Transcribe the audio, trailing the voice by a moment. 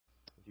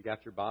you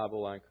got your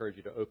Bible, I encourage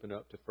you to open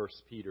up to 1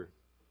 Peter.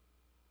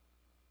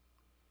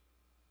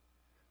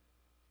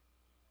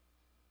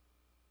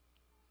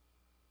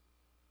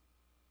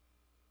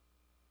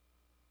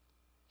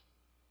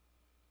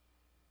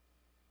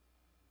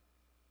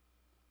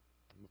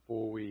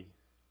 Before we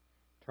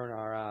turn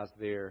our eyes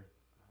there,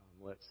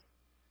 let's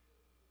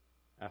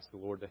ask the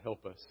Lord to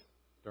help us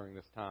during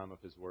this time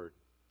of His Word.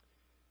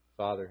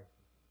 Father,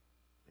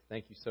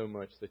 thank you so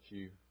much that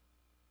you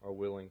are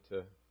willing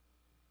to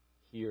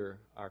hear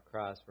our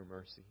cries for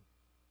mercy.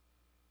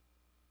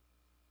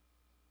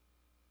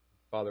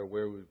 Father,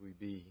 where would we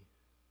be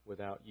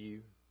without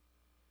you,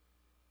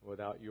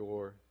 without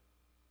your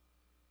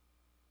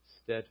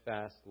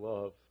steadfast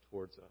love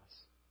towards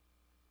us?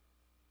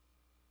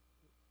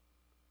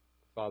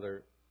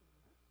 Father,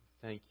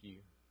 thank you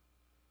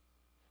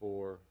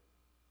for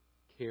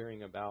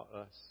caring about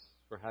us,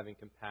 for having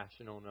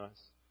compassion on us,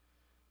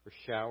 for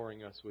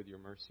showering us with your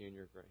mercy and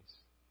your grace.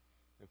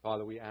 And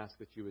Father, we ask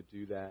that you would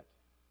do that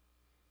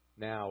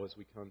now as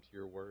we come to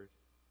your word.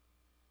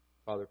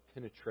 Father,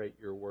 penetrate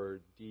your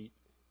word deep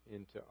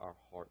into our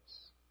hearts.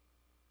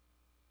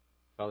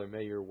 Father,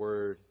 may your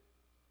word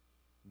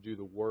do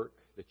the work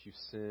that you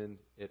send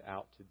it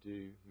out to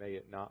do. May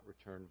it not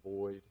return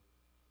void.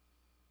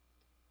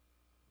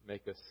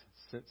 Make us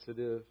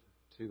sensitive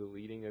to the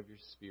leading of your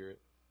Spirit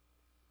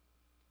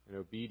and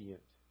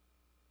obedient to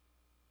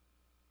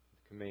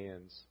the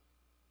commands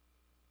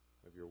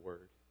of your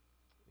word.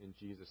 In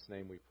Jesus'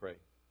 name we pray.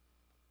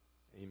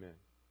 Amen.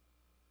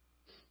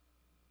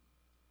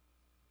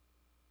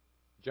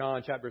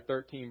 John chapter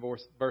 13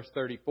 verse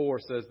 34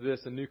 says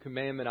this, "A new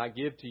commandment I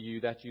give to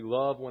you, that you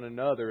love one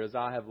another as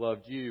I have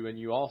loved you, and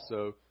you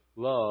also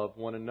love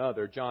one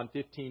another." John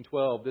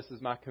 15:12, "This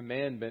is my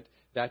commandment,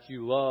 that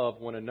you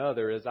love one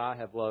another as I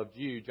have loved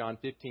you." John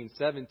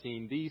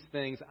 15:17, "These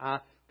things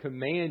I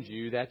command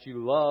you, that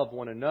you love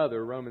one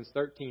another." Romans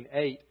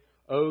 13:8,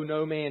 "Owe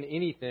no man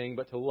anything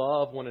but to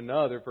love one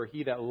another, for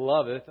he that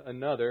loveth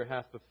another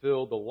hath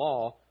fulfilled the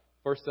law."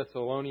 1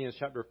 Thessalonians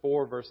chapter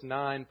 4, verse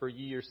 9, "For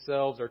ye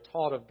yourselves are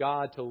taught of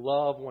God to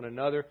love one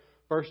another."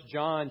 1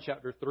 John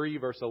chapter 3,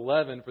 verse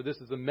 11, "For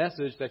this is the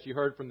message that you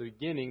heard from the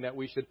beginning, that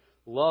we should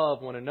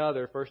love one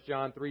another." 1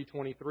 John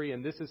 3:23,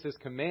 "And this is His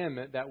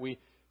commandment, that we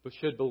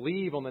should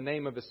believe on the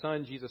name of His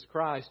Son, Jesus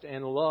Christ,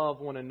 and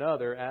love one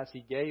another as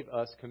He gave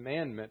us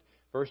commandment."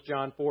 1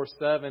 John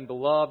 4:7,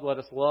 "Beloved, let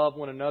us love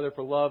one another,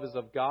 for love is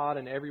of God,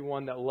 and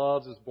everyone that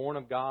loves is born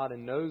of God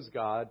and knows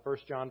God."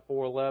 1 John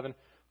 4:11,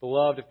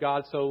 "Beloved, if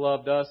God so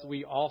loved us,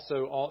 we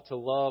also ought to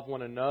love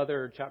one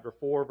another." Chapter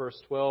 4, verse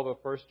 12 of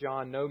 1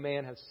 John, "No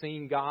man has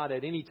seen God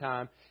at any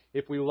time.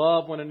 If we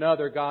love one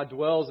another, God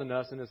dwells in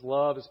us, and His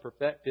love is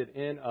perfected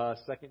in us."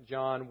 2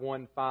 John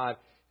 1:5,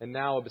 "And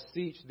now I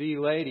beseech thee,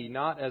 lady,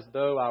 not as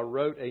though I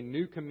wrote a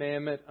new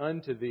commandment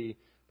unto thee,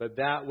 but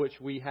that which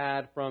we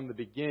had from the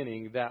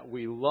beginning, that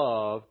we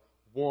love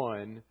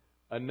one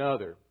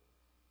another."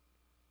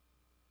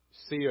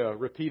 See a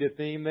repeated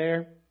theme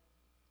there?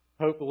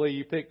 Hopefully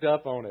you picked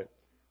up on it.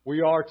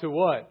 We are to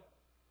what?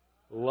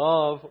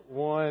 Love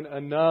one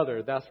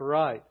another. That's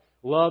right.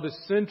 Love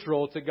is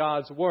central to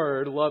God's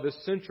Word. Love is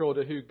central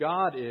to who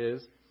God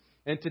is.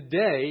 And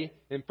today,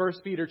 in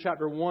 1 Peter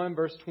chapter 1,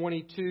 verse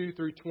 22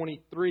 through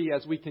 23,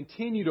 as we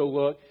continue to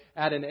look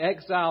at an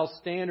exile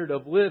standard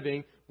of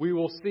living, we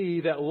will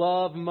see that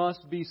love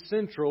must be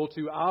central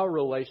to our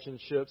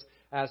relationships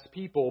as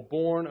people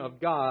born of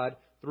God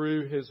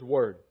through His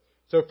Word.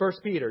 So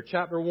 1 Peter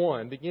chapter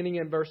 1, beginning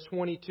in verse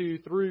 22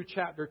 through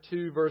chapter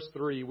 2, verse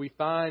 3, we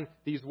find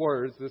these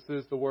words. This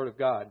is the Word of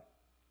God.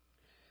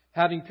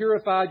 "Having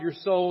purified your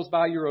souls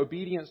by your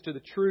obedience to the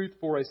truth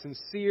for a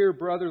sincere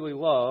brotherly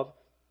love,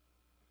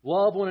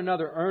 love one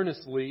another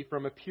earnestly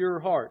from a pure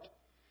heart,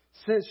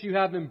 since you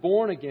have been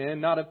born again,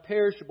 not of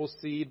perishable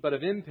seed, but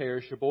of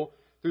imperishable,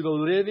 through the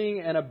living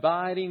and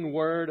abiding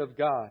Word of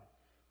God.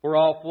 For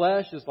all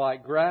flesh is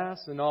like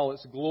grass, and all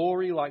its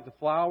glory like the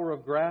flower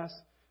of grass.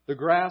 The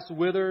grass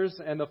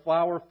withers and the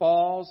flower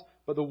falls,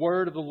 but the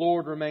word of the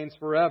Lord remains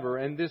forever.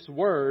 And this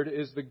word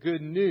is the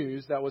good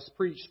news that was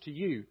preached to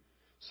you.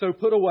 So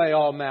put away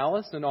all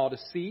malice and all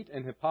deceit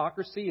and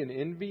hypocrisy and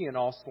envy and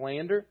all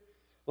slander.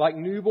 Like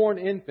newborn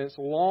infants,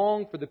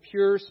 long for the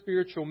pure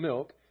spiritual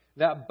milk,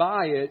 that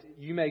by it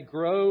you may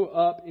grow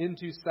up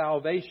into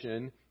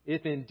salvation,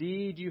 if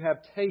indeed you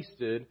have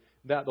tasted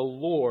that the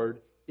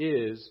Lord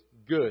is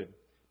good."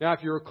 Now,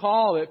 if you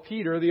recall that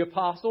Peter, the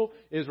apostle,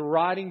 is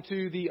writing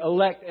to the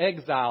elect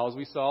exiles.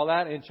 We saw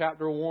that in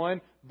chapter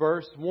 1,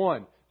 verse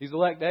 1. These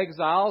elect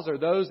exiles are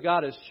those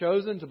God has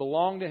chosen to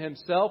belong to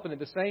Himself, and at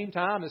the same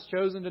time has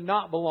chosen to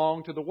not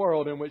belong to the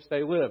world in which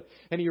they live.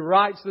 And he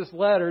writes this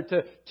letter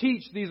to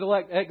teach these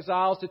elect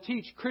exiles, to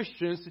teach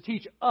Christians, to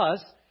teach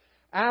us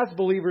as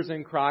believers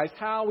in Christ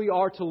how we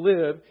are to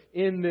live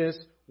in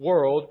this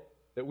world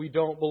that we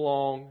don't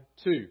belong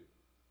to.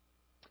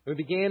 We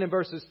began in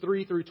verses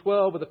 3 through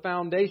 12 with a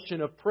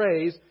foundation of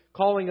praise,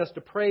 calling us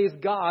to praise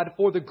God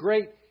for the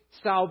great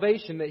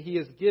salvation that He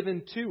has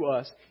given to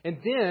us. And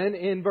then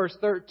in verse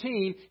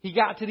 13, He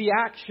got to the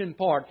action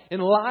part. In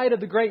light of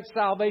the great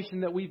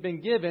salvation that we've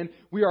been given,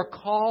 we are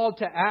called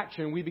to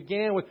action. We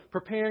began with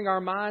preparing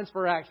our minds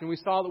for action. We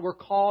saw that we're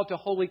called to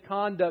holy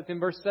conduct. In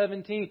verse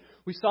 17,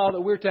 we saw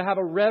that we're to have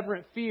a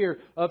reverent fear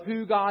of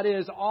who God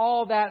is.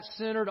 All that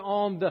centered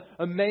on the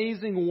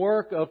amazing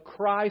work of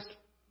Christ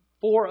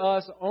for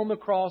us on the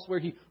cross, where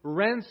He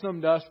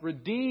ransomed us,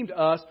 redeemed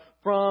us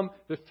from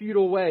the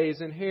futile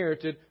ways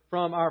inherited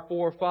from our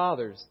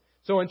forefathers.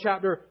 So in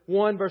chapter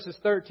 1, verses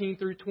 13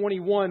 through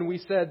 21, we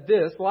said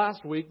this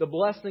last week: the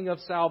blessing of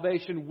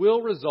salvation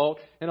will result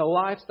in a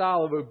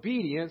lifestyle of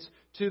obedience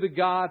to the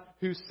God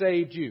who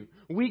saved you.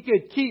 We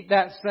could keep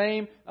that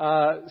same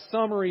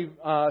summary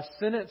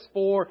sentence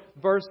for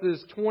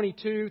verses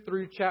 22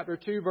 through chapter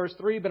 2, verse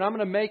 3, but I'm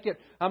going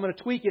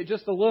to tweak it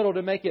just a little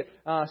to make it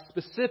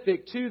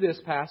specific to this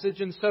passage.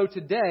 And so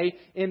today,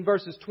 in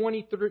verses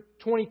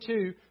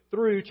 22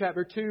 through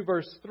chapter 2,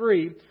 verse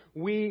 3,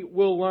 we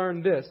will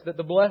learn this: that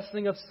the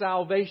blessing of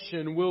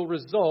salvation will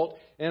result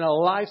in a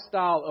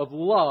lifestyle of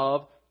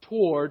love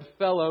toward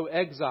fellow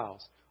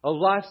exiles. A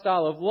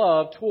lifestyle of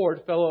love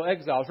toward fellow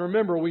exiles.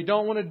 Remember, we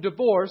don't want to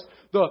divorce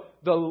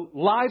the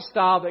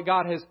lifestyle that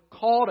God has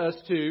called us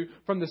to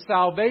from the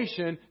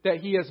salvation that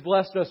He has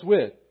blessed us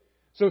with.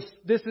 So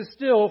this is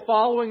still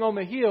following on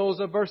the heels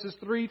of verses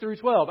 3 through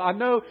 12. I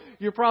know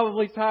you're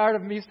probably tired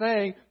of me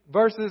saying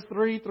verses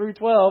 3 through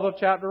 12 of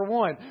chapter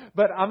 1.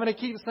 But I'm going to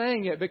keep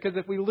saying it, because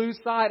if we lose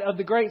sight of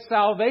the great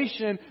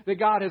salvation that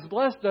God has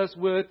blessed us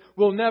with,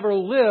 we'll never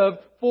live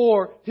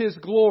for His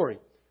glory.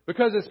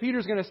 Because as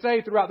Peter's going to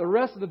say throughout the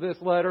rest of this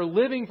letter,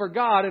 living for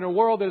God in a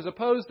world that is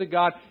opposed to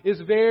God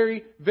is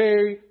very,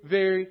 very,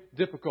 very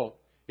difficult.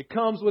 It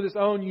comes with its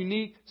own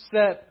unique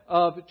set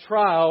of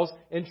trials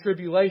and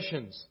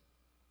tribulations.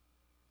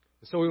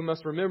 So we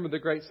must remember the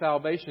great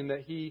salvation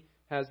that He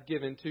has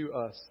given to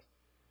us.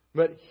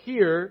 But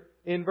here,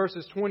 in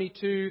verses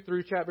 22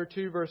 through chapter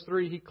 2, verse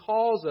 3, He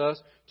calls us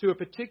to a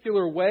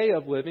particular way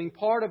of living.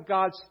 Part of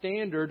God's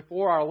standard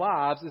for our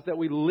lives is that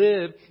we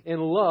live in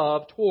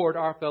love toward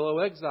our fellow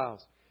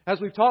exiles. As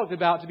we've talked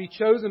about, to be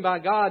chosen by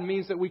God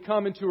means that we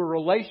come into a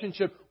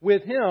relationship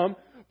with Him,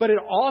 but it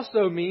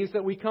also means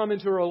that we come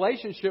into a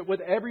relationship with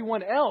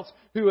everyone else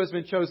who has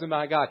been chosen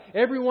by God,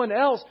 everyone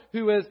else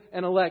who is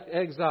an elect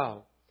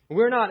exile.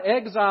 We're not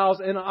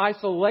exiles in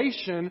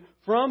isolation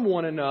from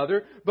one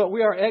another, but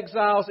we are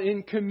exiles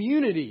in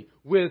community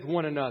with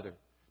one another.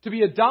 To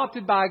be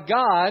adopted by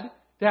God,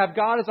 to have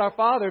God as our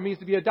Father, means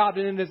to be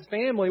adopted into His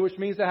family, which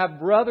means to have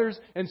brothers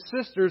and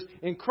sisters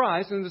in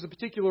Christ. And there's a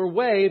particular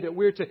way that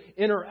we're to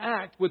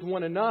interact with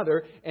one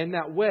another, and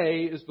that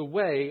way is the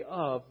way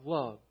of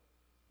love.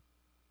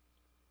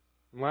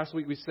 And last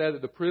week we said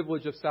that the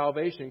privilege of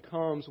salvation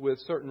comes with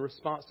certain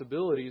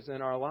responsibilities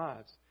in our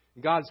lives.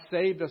 God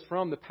saved us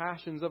from the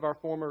passions of our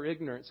former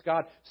ignorance.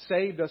 God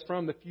saved us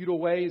from the futile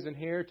ways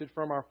inherited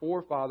from our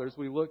forefathers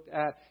we looked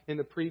at in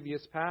the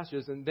previous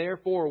passages. And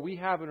therefore, we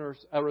have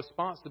a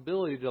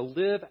responsibility to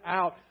live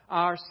out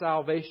our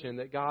salvation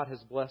that God has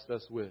blessed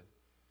us with.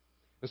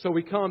 And so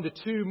we come to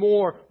two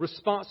more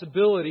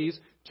responsibilities,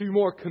 two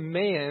more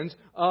commands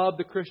of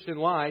the Christian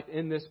life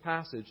in this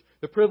passage.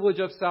 The privilege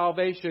of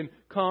salvation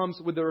comes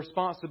with the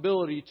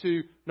responsibility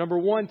to, number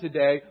one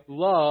today,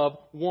 love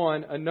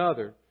one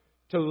another.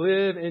 To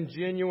live in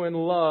genuine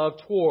love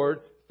toward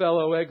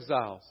fellow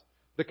exiles.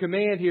 The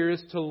command here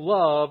is to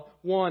love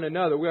one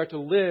another. We are to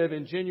live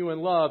in genuine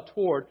love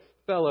toward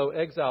fellow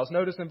exiles.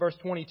 Notice in verse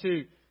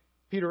 22,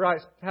 Peter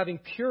writes, having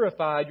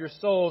purified your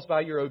souls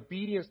by your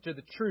obedience to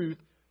the truth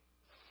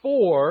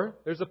for,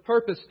 there's a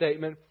purpose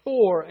statement,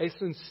 for a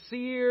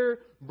sincere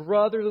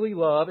brotherly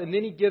love. And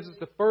then he gives us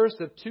the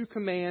first of two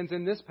commands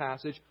in this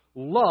passage,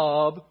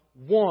 love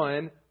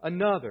one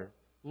another.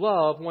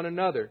 Love one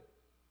another.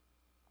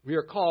 We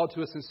are called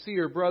to a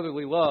sincere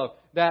brotherly love.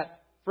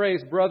 That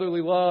phrase, brotherly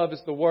love,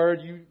 is the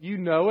word, you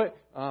know it.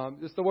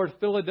 It's the word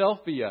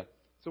Philadelphia.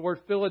 It's the word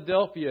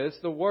Philadelphia. It's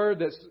the word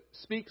that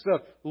speaks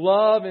of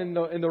love in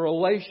the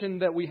relation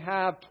that we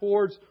have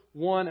towards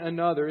one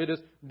another. It is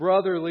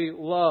brotherly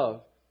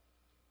love.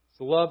 It's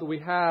the love that we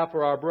have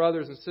for our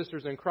brothers and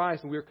sisters in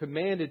Christ, and we are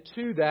commanded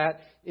to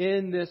that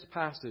in this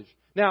passage.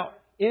 Now,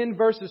 in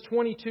verses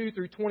 22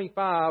 through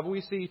 25,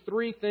 we see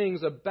three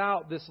things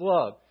about this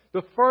love.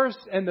 The first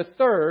and the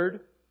third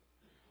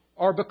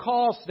are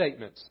because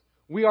statements.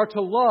 We are to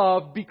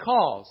love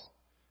because.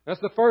 That's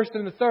the first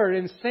and the third.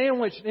 And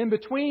sandwiched in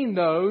between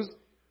those,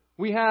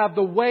 we have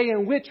the way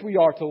in which we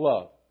are to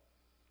love.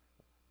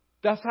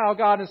 That's how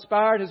God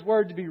inspired His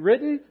Word to be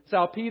written. That's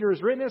how Peter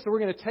has written it. So we're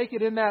going to take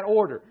it in that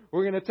order.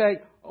 We're going to take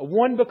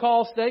one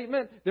because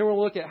statement, then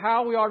we'll look at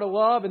how we are to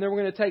love, and then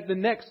we're going to take the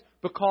next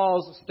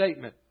because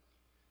statement.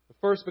 The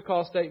first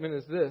because statement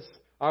is this.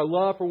 Our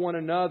love for one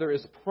another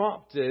is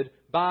prompted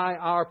by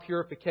our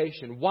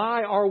purification.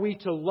 Why are we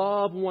to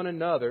love one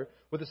another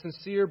with a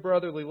sincere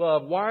brotherly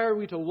love? Why are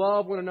we to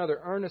love one another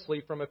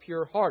earnestly from a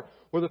pure heart?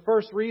 Well, the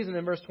first reason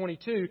in verse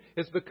 22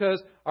 is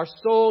because our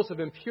souls have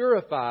been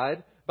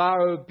purified by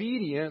our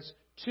obedience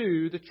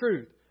to the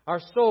truth. our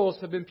souls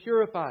have been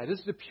purified. This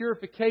is the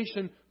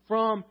purification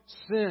from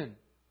sin.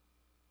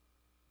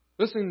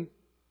 Listen,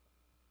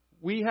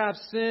 we have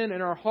sin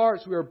in our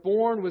hearts. We are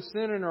born with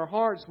sin in our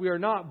hearts. We are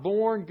not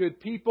born good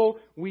people.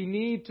 We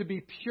need to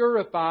be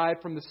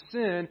purified from the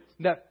sin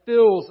that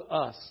fills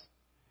us.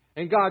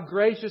 And God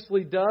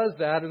graciously does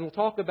that. And we'll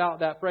talk about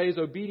that phrase,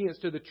 obedience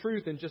to the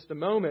truth, in just a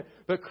moment.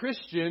 But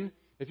Christian,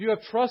 if you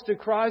have trusted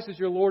Christ as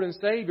your Lord and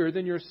Savior,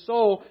 then your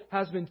soul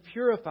has been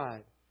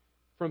purified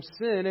from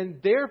sin.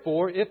 And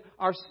therefore, if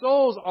our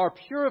souls are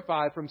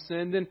purified from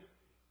sin, then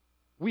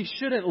we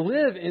shouldn't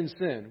live in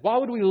sin. Why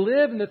would we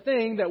live in the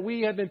thing that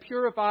we have been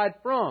purified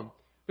from?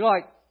 Be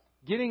like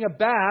getting a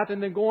bath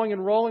and then going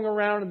and rolling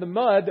around in the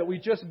mud that we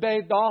just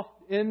bathed off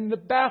in the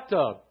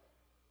bathtub.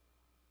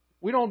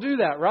 We don't do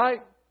that, right?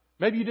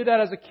 Maybe you did that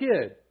as a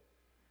kid.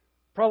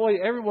 Probably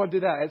everyone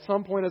did that at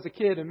some point as a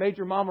kid and made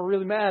your mama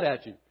really mad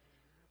at you.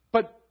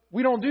 But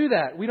we don't do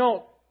that. We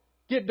don't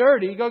get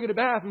dirty, go get a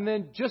bath, and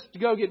then just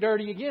go get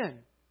dirty again.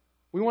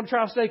 We want to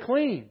try to stay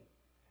clean.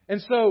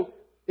 And so,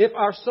 if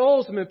our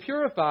souls have been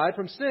purified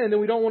from sin, then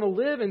we don't want to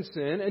live in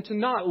sin. And to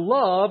not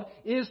love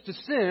is to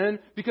sin,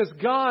 because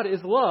God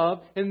is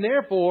love. And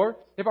therefore,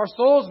 if our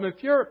souls have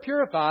been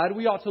purified,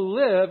 we ought to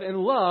live in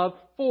love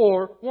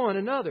for one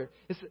another.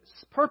 This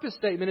purpose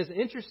statement is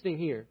interesting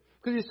here,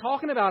 because he's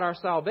talking about our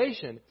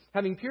salvation.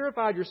 Having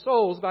purified your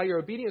souls by your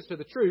obedience to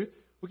the truth,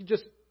 we can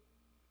just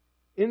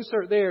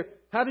insert there,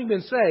 having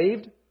been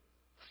saved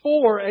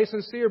for a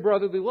sincere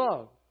brotherly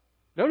love.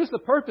 Notice the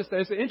purpose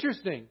there. It's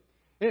interesting.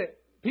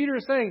 Peter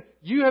is saying,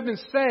 you have been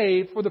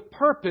saved for the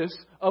purpose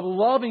of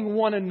loving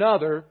one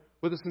another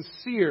with a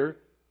sincere,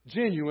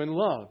 genuine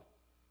love.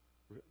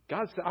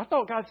 I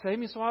thought God saved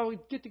me so I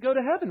would get to go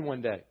to heaven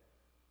one day.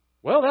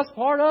 Well, that's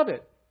part of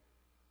it.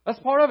 That's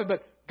part of it.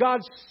 But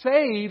God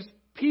saves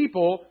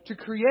people to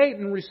create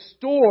and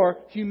restore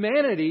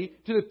humanity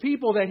to the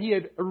people that He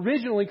had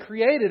originally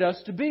created us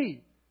to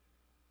be.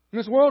 And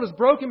this world is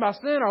broken by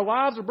sin. Our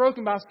lives are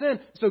broken by sin.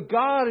 So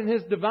God, in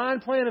His divine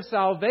plan of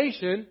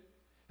salvation,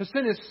 has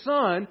sent His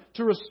Son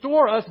to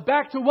restore us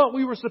back to what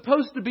we were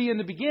supposed to be in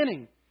the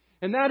beginning.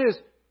 And that is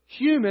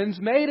humans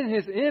made in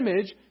His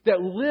image that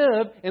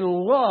live and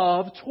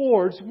love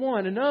towards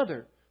one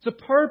another. It's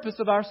the purpose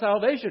of our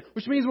salvation,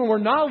 which means when we're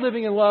not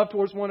living in love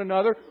towards one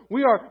another,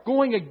 we are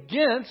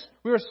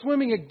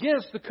swimming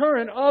against the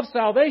current of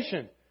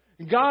salvation.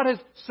 God has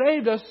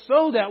saved us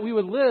so that we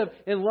would live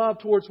in love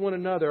towards one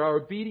another. Our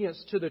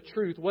obedience to the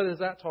truth. What is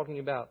that talking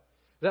about?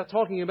 Is that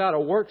talking about a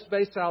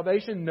works-based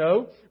salvation?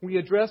 No. We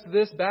addressed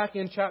this back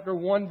in chapter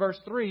 1, verse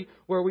 2,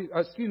 where we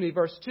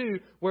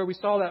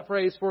saw that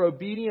phrase, for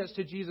obedience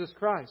to Jesus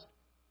Christ.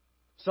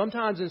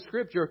 Sometimes in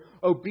Scripture,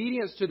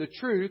 obedience to the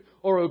truth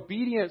or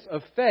obedience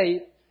of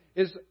faith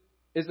is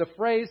a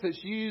phrase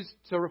that's used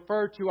to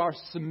refer to our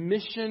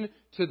submission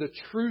to the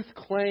truth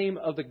claim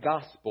of the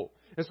gospel.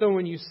 And so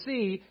when you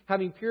see,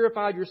 having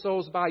purified your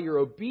souls by your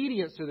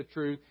obedience to the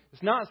truth,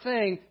 it's not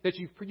saying that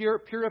you've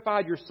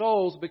purified your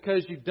souls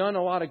because you've done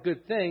a lot of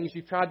good things.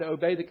 You've tried to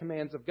obey the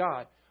commands of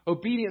God.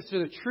 Obedience to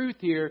the truth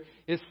here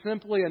is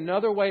simply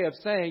another way of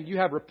saying you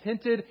have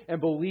repented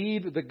and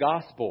believed the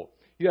gospel.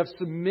 You have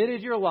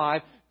submitted your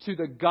life to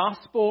the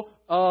gospel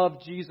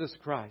of Jesus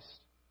Christ.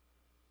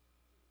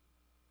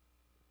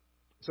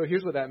 So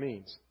here's what that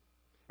means.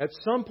 At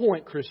some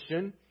point,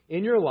 Christian,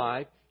 in your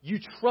life, you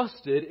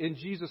trusted in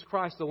Jesus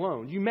Christ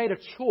alone. You made a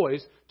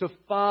choice to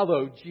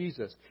follow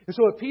Jesus. And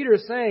so what Peter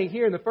is saying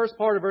here in the first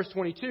part of verse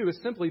 22 is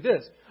simply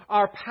this.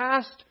 Our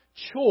past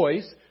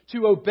choice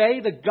to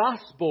obey the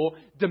gospel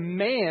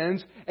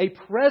demands a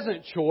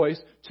present choice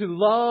to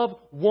love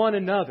one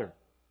another.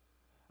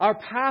 Our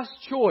past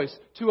choice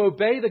to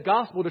obey the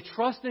gospel, to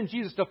trust in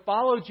Jesus, to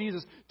follow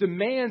Jesus,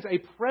 demands a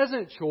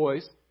present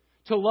choice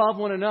to love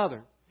one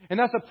another. And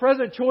that's a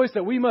present choice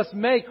that we must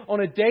make on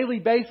a daily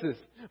basis,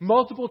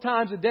 multiple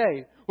times a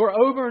day, where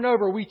over and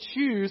over we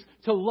choose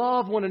to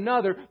love one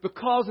another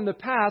because in the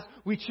past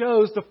we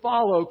chose to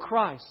follow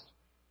Christ.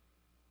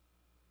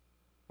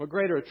 What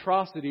greater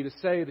atrocity to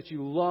say that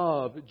you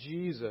love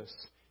Jesus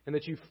and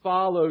that you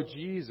follow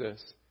Jesus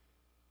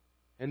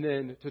and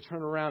then to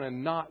turn around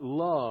and not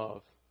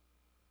love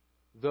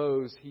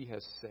those He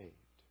has saved.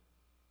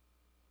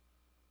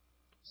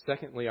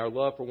 Secondly, our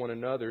love for one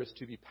another is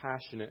to be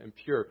passionate and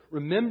pure.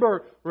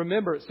 Remember,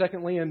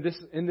 secondly, in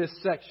this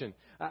section,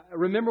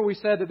 remember we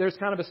said that there's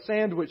kind of a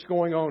sandwich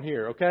going on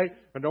here, okay?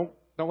 And don't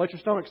let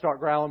your stomach start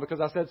growling because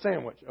I said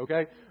sandwich,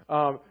 okay?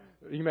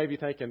 You may be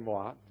thinking,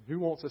 well, who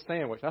wants a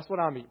sandwich? That's what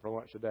I'm eating for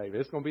lunch today.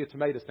 It's going to be a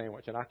tomato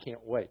sandwich, and I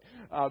can't wait.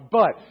 So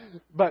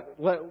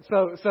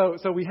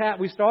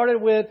we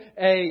started with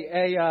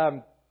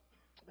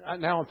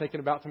now I'm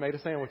thinking about tomato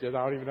sandwiches.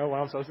 I don't even know what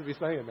I'm supposed to be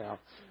saying now.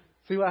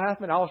 See what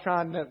happened? I was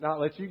trying to not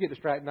let you get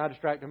distracted, and I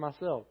distracted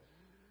myself.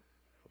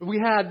 We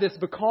had this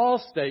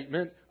because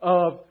statement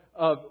of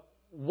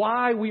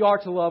why we are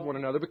to love one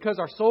another, because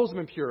our souls have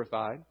been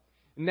purified.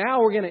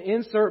 Now we're going to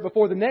insert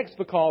before the next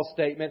because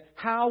statement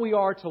how we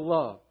are to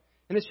love.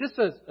 And it's just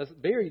a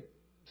very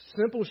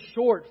simple,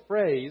 short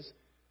phrase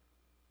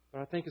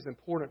that I think is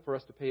important for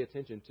us to pay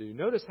attention to.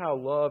 Notice how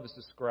love is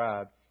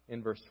described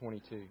in verse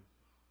 22.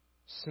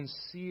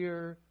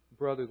 Sincere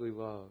brotherly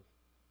love.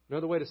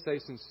 Another way to say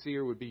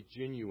sincere would be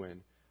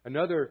genuine.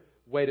 Another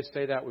way to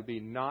say that would be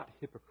not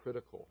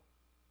hypocritical.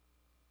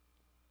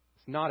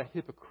 It's not a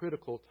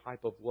hypocritical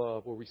type of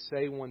love where we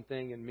say one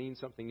thing and mean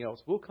something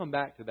else. We'll come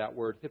back to that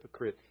word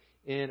hypocrite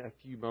in a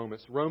few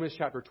moments. Romans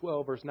chapter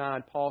 12, verse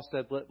 9, Paul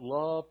said, let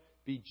love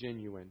be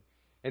genuine.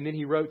 And then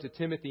he wrote to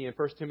Timothy in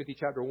 1 Timothy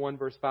chapter 1,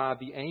 verse 5,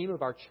 the aim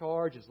of our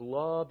charge is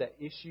love that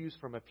issues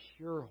from a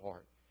pure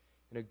heart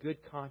and a good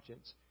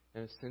conscience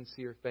and a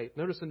sincere faith.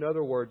 Notice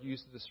another word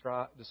used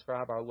to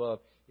describe our love.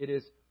 It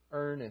is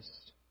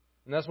earnest.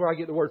 And that's where I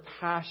get the word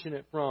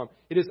passionate from.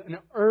 It is an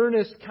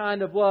earnest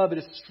kind of love. It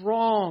is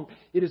strong.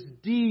 It is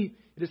deep.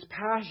 It is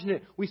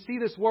passionate. We see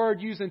this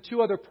word used in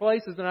two other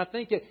places, and I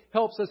think it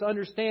helps us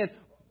understand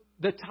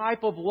the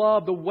type of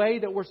love, the way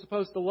that we're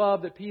supposed to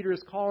love that Peter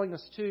is calling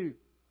us to.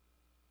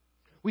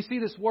 We see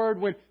this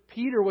word when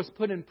Peter was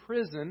put in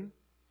prison in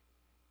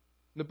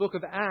the book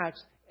of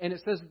Acts, and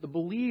it says that the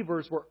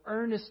believers were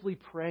earnestly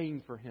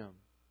praying for him.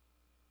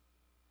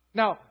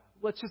 Now,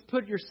 let's just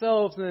put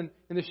yourselves in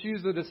the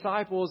shoes of the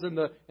disciples in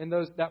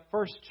that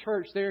first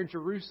church there in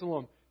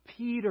Jerusalem.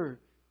 Peter,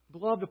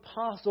 beloved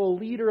apostle,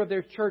 leader of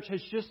their church,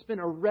 has just been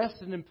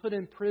arrested and put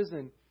in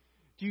prison.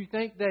 Do you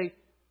think they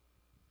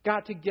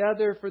got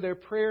together for their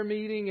prayer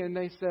meeting and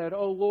they said,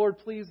 oh Lord,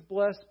 please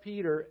bless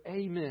Peter.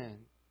 Amen.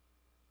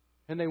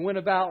 And they went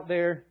about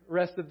their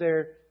rest of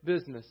their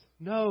business?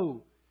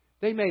 No.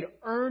 They made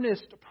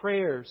earnest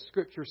prayers,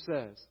 Scripture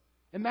says.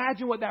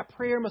 Imagine what that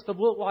prayer must have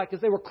looked like as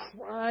they were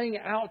crying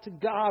out to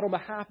God on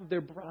behalf of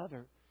their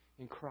brother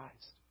in Christ.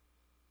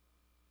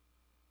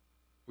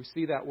 We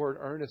see that word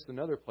earnest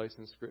another place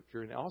in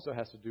Scripture, and it also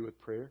has to do with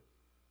prayer.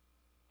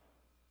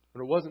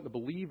 But it wasn't the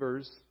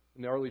believers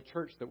in the early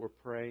church that were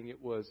praying,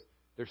 it was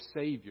their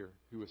Savior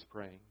who was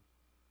praying.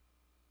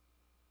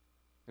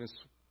 And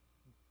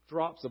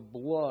drops of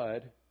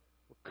blood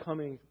were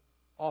coming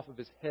off of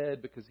his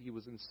head because he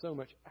was in so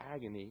much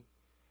agony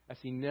as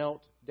he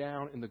knelt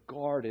down in the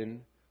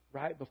garden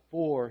right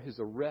before his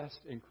arrest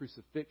and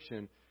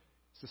crucifixion.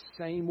 It's the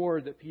same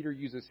word that Peter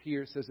uses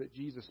here. It says that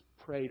Jesus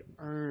prayed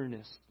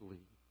earnestly.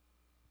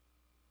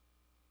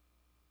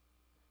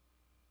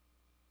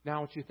 Now, I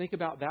want you to think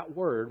about that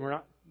word. We're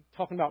not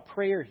talking about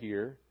prayer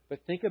here, but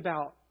think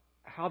about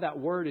how that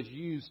word is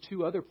used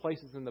two other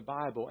places in the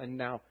Bible, and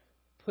now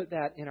put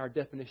that in our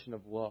definition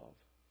of love.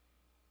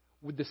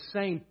 With the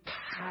same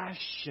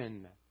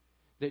passion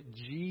that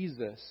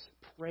Jesus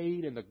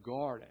prayed in the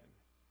garden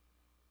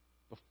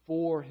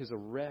before his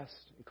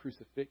arrest and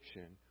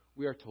crucifixion,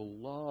 we are to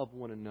love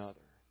one another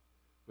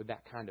with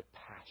that kind of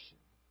passion.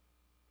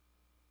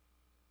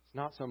 It's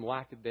not some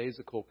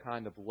lackadaisical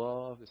kind of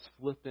love. It's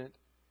flippant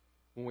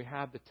when we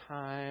have the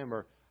time,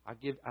 or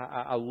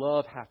I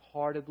love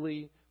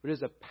half-heartedly, but it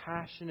is a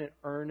passionate,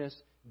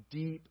 earnest,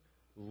 deep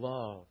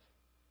love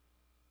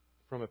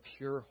from a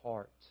pure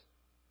heart.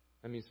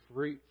 That means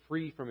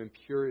free from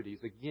impurities.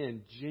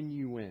 Again,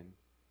 genuine,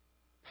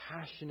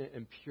 passionate,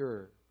 and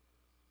pure.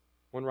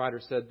 One writer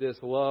said this,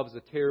 love is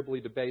a terribly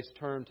debased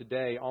term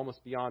today,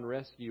 almost beyond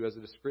rescue as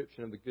a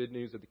description of the good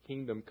news of the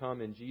kingdom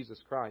come in Jesus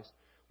Christ.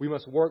 We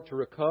must work to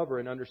recover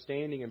an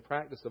understanding and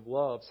practice of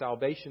love.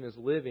 Salvation is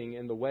living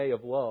in the way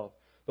of love.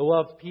 The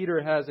love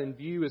Peter has in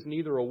view is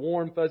neither a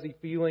warm, fuzzy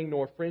feeling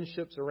nor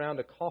friendships around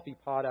a coffee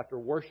pot after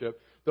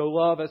worship, though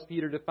love, as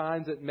Peter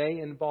defines it, may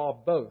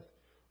involve both.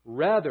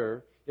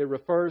 Rather, it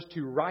refers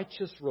to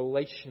righteous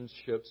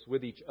relationships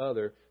with each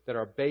other that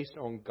are based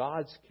on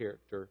God's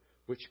character,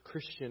 which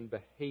Christian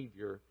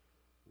behavior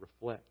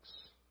reflects.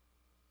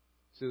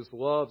 So this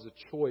love is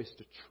a choice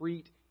to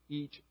treat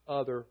each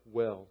other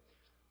well.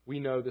 We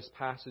know this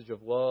passage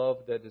of love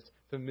that is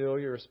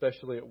familiar,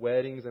 especially at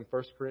weddings in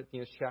 1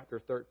 Corinthians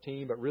chapter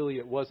 13, but really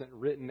it wasn't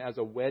written as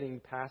a wedding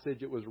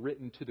passage. It was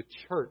written to the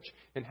church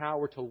and how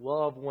we're to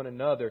love one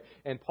another.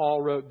 And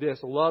Paul wrote this,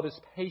 love is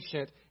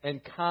patient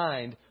and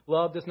kind.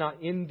 Love does not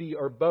envy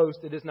or boast.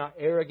 It is not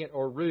arrogant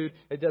or rude.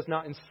 It does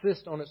not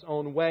insist on its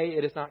own way.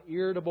 It is not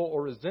irritable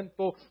or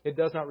resentful. It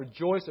does not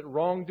rejoice at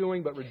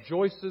wrongdoing, but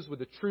rejoices with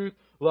the truth.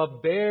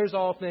 Love bears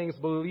all things,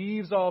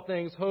 believes all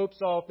things, hopes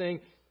all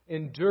things,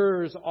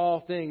 endures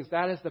all things.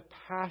 That is the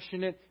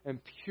passionate and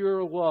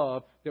pure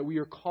love that we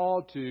are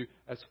called to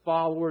as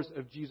followers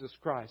of Jesus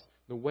Christ,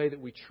 the way that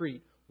we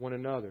treat one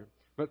another.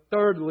 But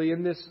thirdly,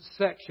 in this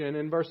section,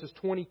 in verses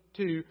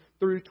 22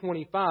 through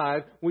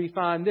 25, we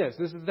find this.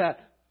 This is that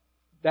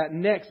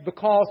next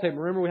because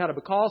statement. Remember, we had a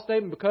because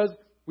statement because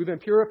we've been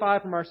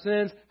purified from our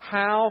sins.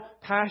 How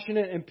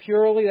passionate and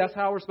purely, that's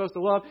how we're supposed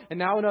to love. And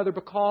now another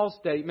because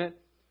statement.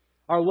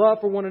 Our love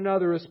for one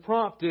another is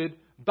prompted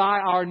by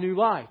our new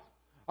life.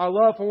 Our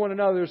love for one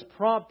another is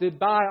prompted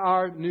by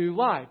our new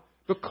life.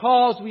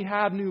 Because we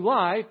have new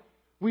life,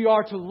 we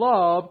are to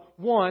love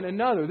one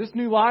another. This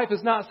new life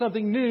is not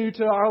something new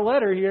to our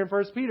letter here in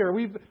 1 Peter.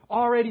 We've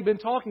already been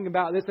talking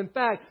about this. In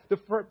fact,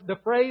 the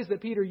phrase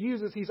that Peter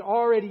uses, he's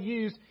already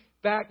used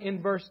back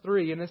in verse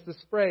 3. And it's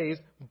this phrase,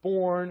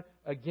 born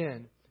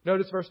again.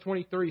 Notice verse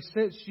 23.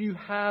 Since you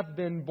have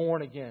been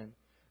born again,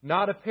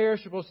 not of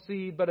perishable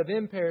seed, but of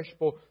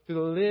imperishable, through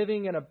the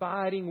living and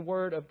abiding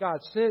Word of God.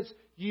 Since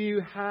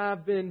you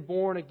have been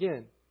born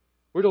again.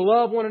 We're to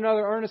love one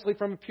another earnestly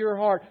from a pure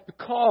heart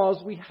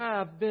because we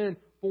have been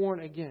born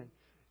again.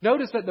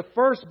 Notice that the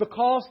first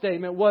because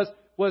statement was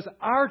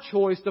our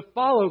choice to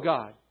follow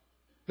God,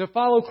 to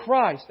follow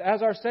Christ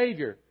as our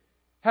Savior,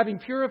 having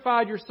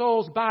purified your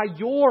souls by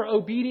your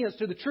obedience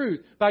to the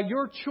truth, by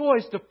your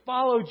choice to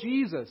follow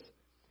Jesus.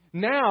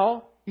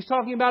 Now, he's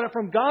talking about it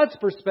from God's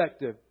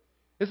perspective.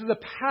 This is a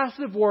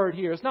passive word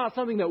here. It's not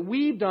something that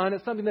we've done.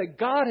 It's something that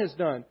God has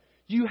done.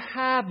 You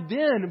have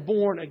been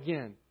born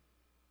again.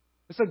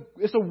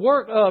 It's a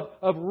work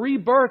of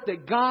rebirth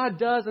that God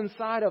does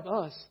inside of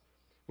us.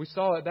 We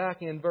saw it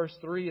back in verse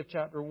 3 of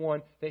chapter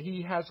 1 that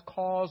He has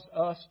caused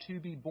us to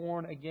be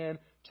born again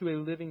to a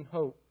living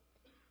hope.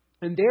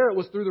 And there it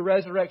was through the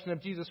resurrection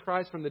of Jesus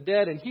Christ from the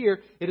dead. And here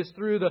it is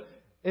through the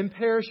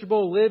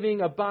imperishable,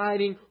 living,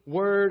 abiding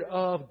Word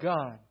of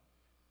God.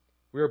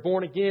 We are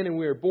born again and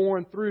we are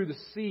born through the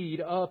seed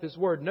of His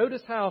Word.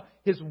 Notice how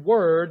His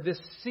Word, this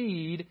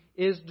seed,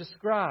 is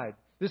described.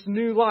 This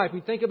new life.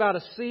 We think about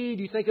a seed,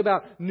 you think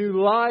about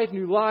new life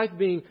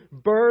being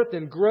birth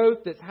and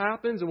growth that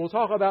happens. And we'll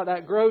talk about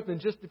that growth in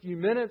just a few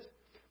minutes.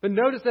 But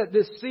notice that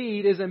this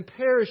seed is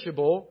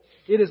imperishable,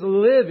 it is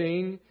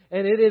living,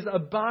 and it is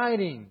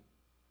abiding.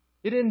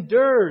 It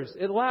endures.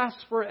 It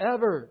lasts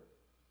forever.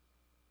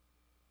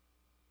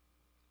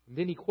 And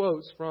then he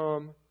quotes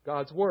from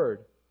God's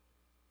Word.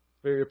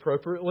 Very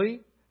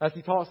appropriately, as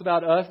he talks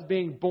about us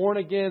being born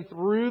again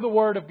through the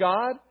Word of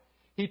God,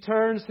 he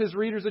turns his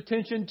reader's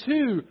attention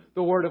to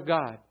the Word of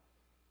God.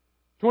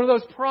 It's one of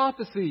those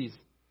prophecies.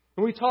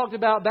 And we talked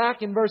about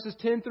back in verses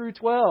 10 through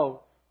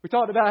 12. We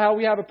talked about how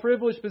we have a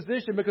privileged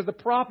position because the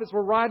prophets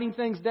were writing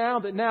things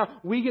down that now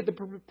we get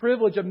the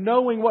privilege of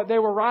knowing what they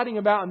were writing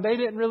about, and they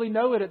didn't really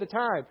know it at the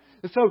time.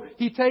 And so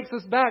he takes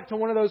us back to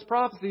one of those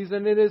prophecies,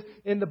 and it is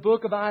in the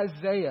book of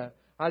Isaiah.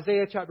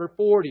 Isaiah chapter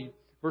 40.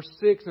 Verse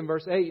 6 and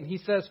verse 8, and he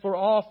says, "For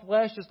all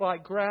flesh is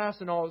like grass,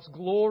 and all its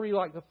glory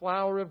like the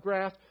flower of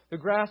grass. The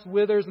grass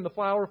withers and the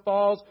flower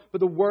falls,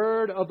 but the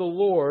word of the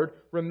Lord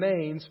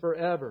remains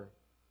forever."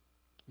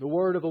 The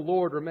word of the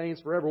Lord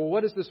remains forever. Well,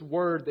 what is this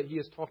word that he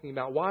is talking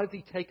about? Why does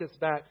he take us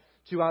back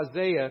to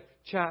Isaiah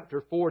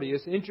chapter 40?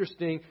 It's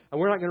interesting, and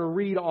we're not going to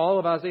read all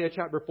of Isaiah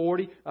chapter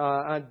 40.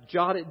 I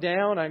jot it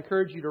down. I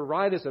encourage you to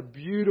write. It's a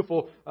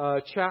beautiful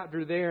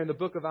chapter there in the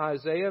book of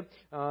Isaiah.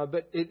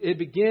 But it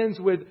begins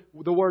with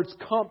the words,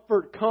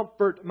 "Comfort,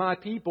 comfort my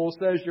people,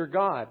 says your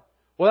God."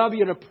 Well, that would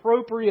be an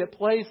appropriate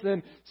place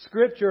in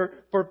Scripture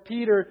for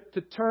Peter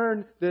to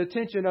turn the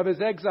attention of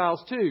his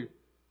exiles to.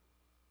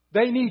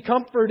 They need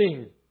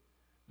comforting.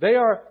 They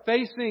are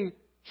facing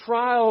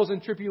trials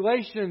and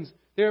tribulations.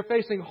 They're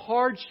facing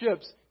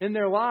hardships in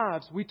their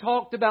lives. We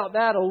talked about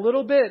that a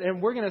little bit,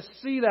 and we're going to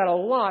see that a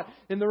lot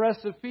in the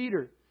rest of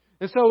Peter.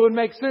 And so it would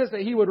make sense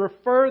that he would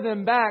refer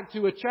them back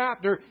to a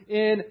chapter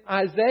in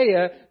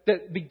Isaiah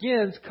that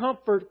begins,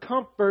 "Comfort,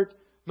 comfort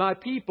my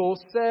people,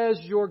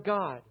 says your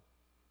God."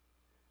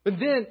 But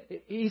then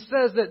he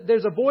says that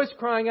there's a voice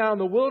crying out in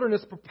the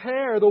wilderness,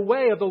 "Prepare the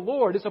way of the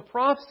Lord." It's a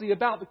prophecy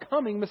about the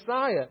coming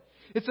Messiah.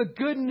 It's a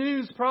good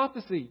news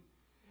prophecy.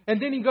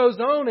 And then he goes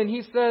on and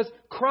he says,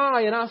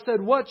 "Cry." And I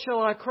said, "What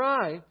shall I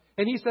cry?"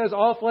 And he says,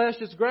 "All flesh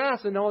is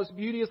grass, and all its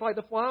beauty is like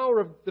the flower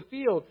of the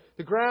field.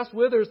 The grass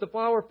withers, the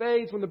flower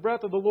fades when the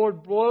breath of the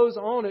Lord blows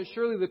on it.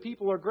 Surely the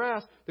people are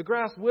grass. The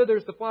grass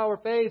withers, the flower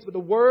fades, but the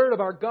word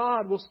of our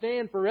God will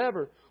stand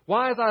forever."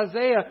 Why is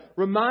Isaiah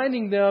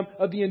reminding them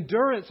of the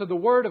endurance of the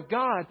Word of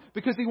God?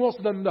 Because he wants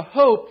them to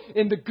hope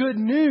in the good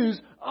news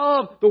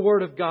of the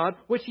Word of God,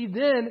 which he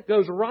then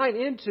goes right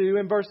into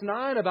in verse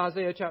 9 of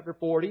Isaiah chapter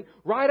 40.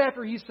 Right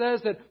after he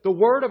says that the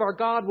Word of our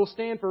God will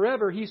stand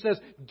forever, he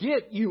says,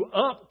 "Get you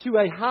up to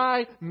a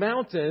high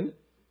mountain,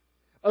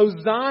 O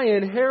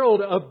Zion,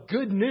 herald of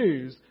good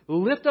news.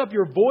 Lift up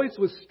your voice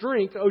with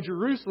strength, O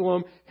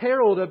Jerusalem,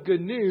 herald of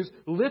good news.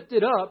 Lift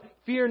it up.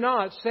 Fear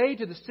not. Say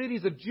to the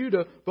cities of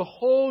Judah,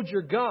 behold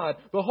your God.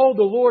 Behold,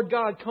 the Lord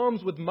God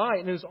comes with might,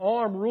 and His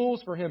arm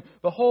rules for Him.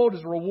 Behold,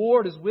 His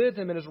reward is with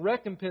Him, and His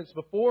recompense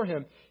before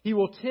Him. He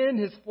will tend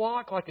His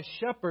flock like a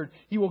shepherd.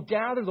 He will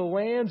gather the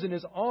lambs in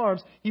His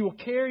arms. He will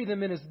carry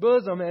them in His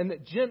bosom, and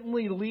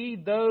gently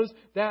lead those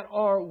that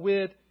are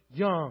with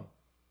young."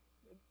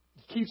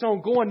 Keeps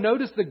on going.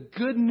 Notice the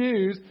good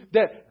news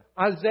that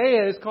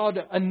Isaiah is called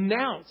to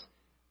announce.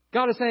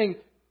 God is saying,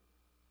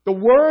 the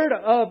Word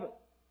of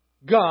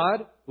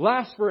God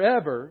lasts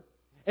forever,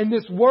 and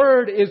this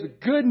Word is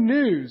good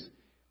news.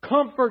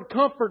 Comfort,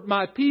 comfort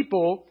my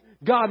people.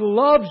 God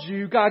loves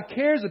you. God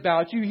cares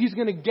about you. He's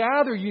going to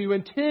gather you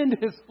and tend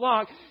His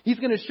flock. He's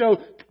going to show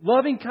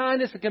loving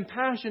kindness and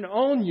compassion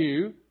on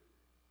you.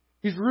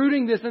 He's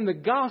rooting this in the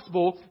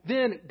gospel.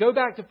 Then go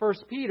back to 1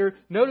 Peter.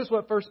 Notice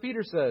what 1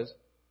 Peter says.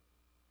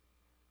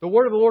 The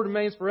word of the Lord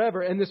remains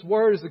forever, and this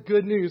word is the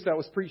good news that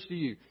was preached to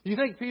you. Do you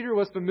think Peter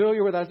was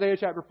familiar with Isaiah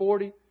chapter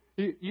 40?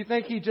 You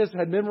think he just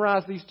had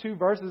memorized these two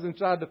verses and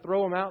tried to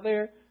throw them out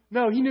there?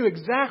 No, he knew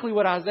exactly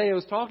what Isaiah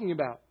was talking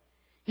about.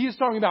 He is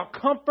talking about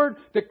comfort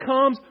that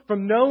comes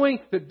from knowing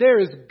that there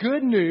is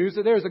good news,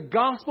 that there is a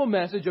gospel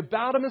message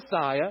about a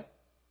Messiah,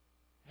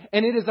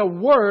 and it is a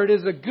word, it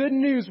is a good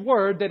news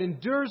word that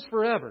endures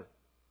forever.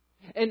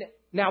 And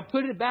now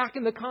put it back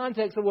in the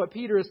context of what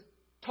Peter is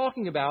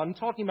talking about and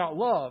talking about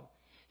love.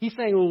 He's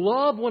saying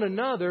love one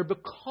another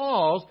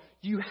because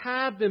you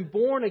have been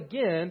born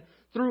again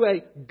through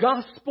a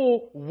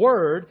gospel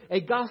word,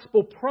 a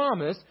gospel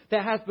promise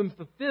that has been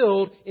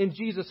fulfilled in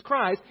Jesus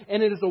Christ.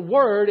 And it is a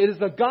word, it is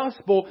a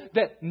gospel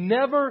that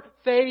never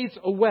fades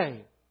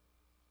away.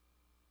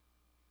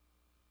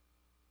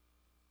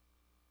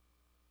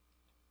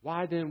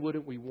 Why then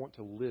wouldn't we want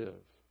to live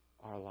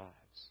our lives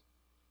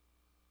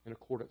in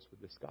accordance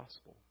with this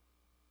gospel?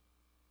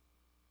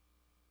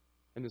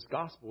 And this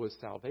gospel is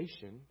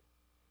salvation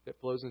that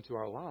flows into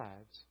our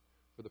lives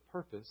for the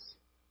purpose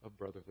of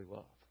brotherly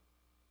love.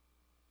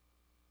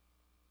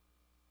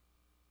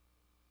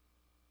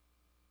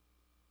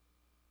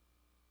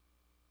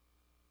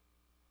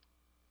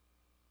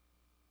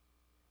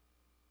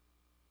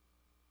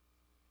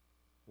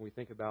 When we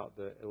think about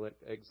the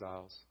elect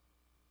exiles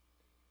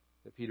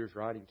that Peter's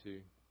writing to,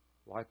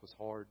 life was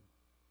hard.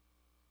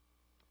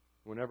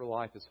 Whenever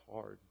life is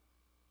hard,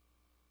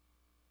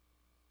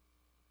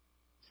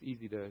 it's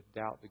easy to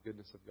doubt the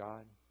goodness of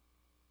God.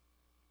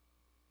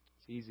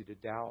 It's easy to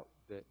doubt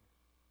that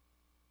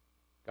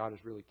God is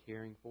really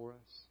caring for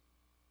us.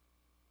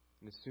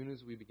 And as soon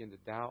as we begin to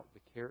doubt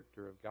the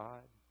character of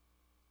God,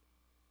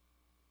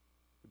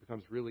 it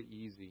becomes really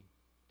easy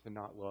to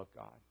not love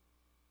God.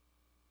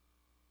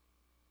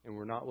 And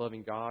we're not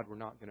loving God, we're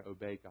not going to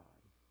obey God.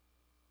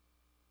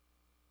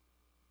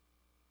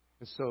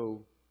 And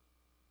so,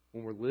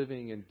 when we're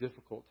living in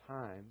difficult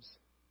times,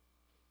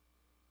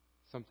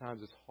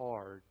 sometimes it's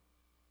hard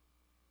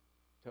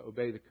to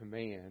obey the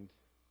command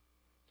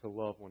to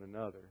love one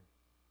another.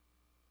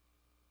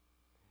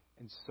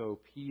 And so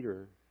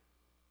Peter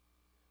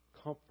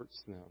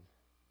comforts them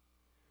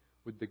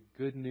with the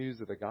good news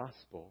of the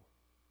gospel,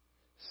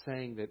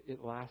 saying that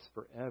it lasts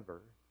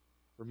forever.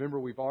 Remember,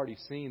 we've already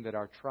seen that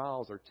our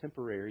trials are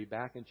temporary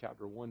back in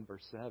chapter 1,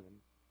 verse 7.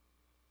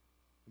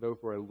 Though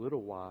for a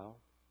little while,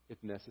 if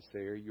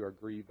necessary, you are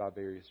grieved by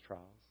various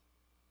trials.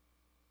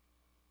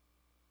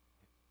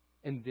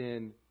 And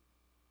then,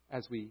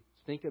 as we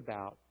think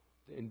about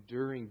the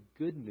enduring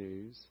good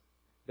news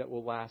that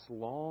will last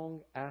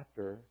long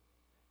after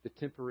the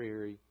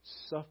temporary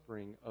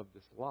suffering of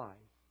this life,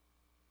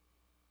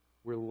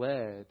 we're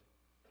led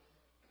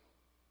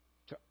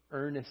to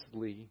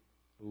earnestly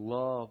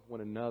love one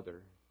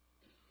another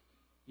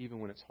even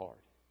when it's hard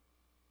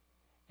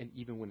and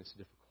even when it's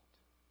difficult.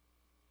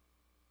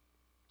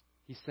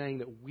 He's saying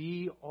that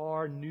we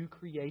are new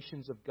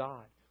creations of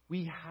God.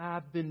 We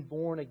have been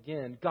born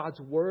again. God's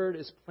Word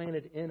is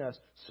planted in us,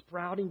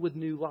 sprouting with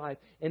new life.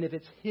 And if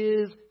it's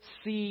His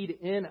seed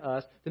in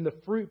us, then the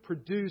fruit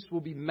produced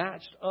will be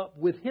matched up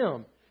with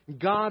Him.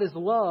 God is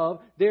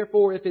love.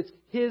 Therefore, if it's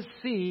His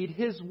seed,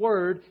 His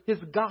Word, His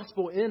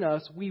gospel in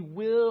us, we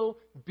will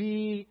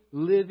be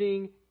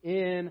living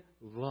in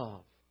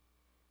love.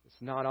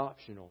 It's not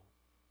optional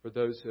for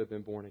those who have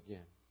been born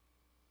again.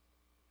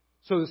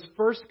 So this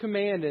first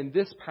command in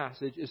this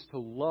passage is to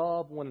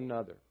love one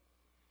another.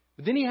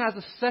 But then he has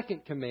a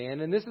second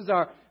command, and this is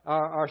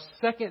our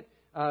second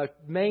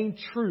main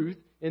truth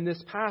in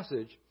this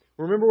passage.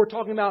 Remember, we're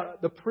talking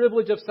about the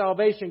privilege of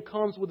salvation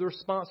comes with the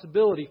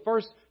responsibility.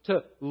 First,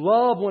 to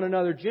love one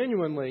another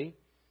genuinely.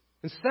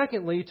 And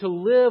secondly, to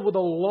live with a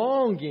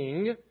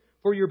longing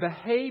for your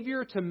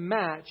behavior to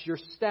match your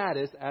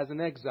status as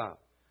an exile.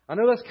 I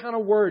know that's kind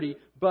of wordy,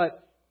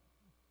 but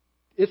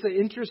it's an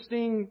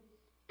interesting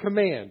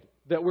command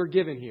that we're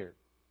given here.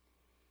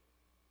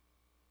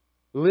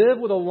 Live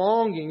with a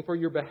longing for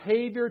your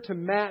behavior to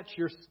match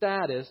your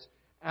status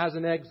as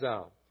an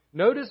exile.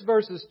 Notice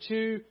verses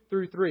 2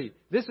 through 3.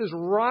 This is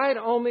right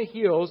on the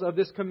heels of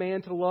this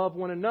command to love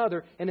one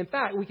another. And in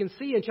fact, we can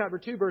see in chapter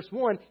 2, verse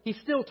 1, he's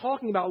still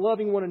talking about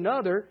loving one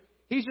another.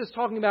 He's just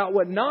talking about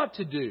what not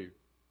to do.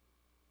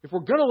 If we're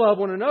going to love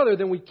one another,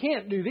 then we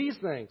can't do these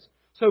things.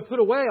 So put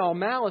away all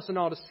malice and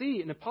all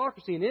deceit and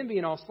hypocrisy and envy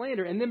and all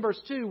slander. And then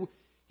verse 2,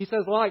 he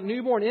says, like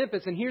newborn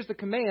infants, and here's the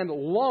command,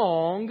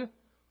 long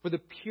for the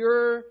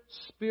pure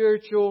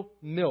spiritual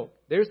milk.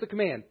 There's the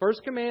command.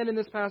 First command in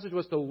this passage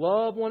was to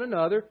love one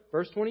another,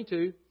 verse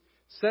 22.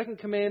 Second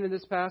command in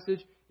this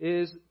passage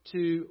is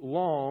to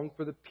long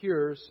for the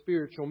pure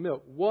spiritual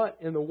milk. What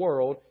in the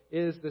world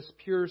is this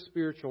pure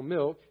spiritual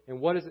milk, and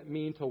what does it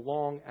mean to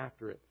long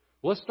after it?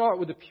 Well, let's start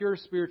with the pure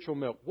spiritual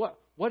milk.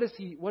 What is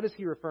he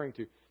referring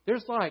to?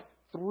 There's like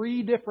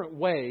 3 different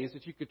ways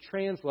that you could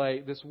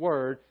translate this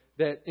word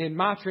that in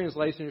my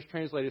translation is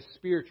translated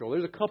spiritual.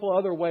 There's a couple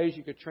other ways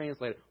you could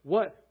translate it.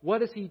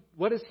 What is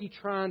he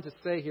trying to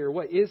say here?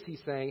 What is he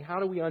saying? How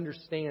do we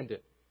understand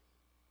it?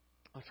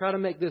 I'll try to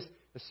make this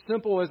as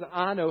simple as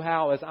I know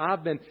how, as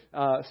I've been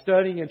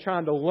studying and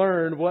trying to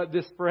learn what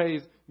this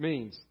phrase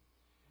means.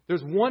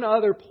 There's one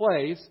other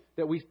place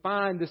that we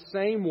find the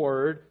same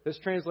word that's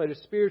translated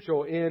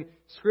spiritual in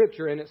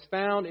Scripture, and it's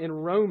found in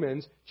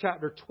Romans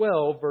chapter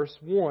 12, verse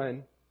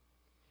 1.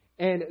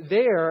 And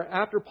there,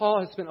 after Paul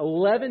has spent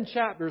 11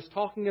 chapters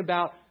talking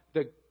about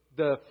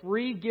the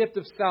free gift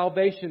of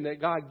salvation that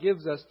God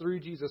gives us through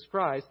Jesus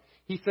Christ,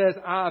 he says,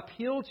 I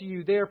appeal to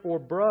you, therefore,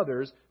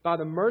 brothers, by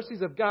the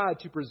mercies of God,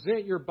 to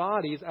present your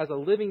bodies as a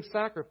living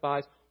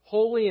sacrifice,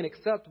 holy and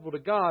acceptable to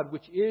God,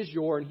 which is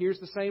your, and here's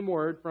the same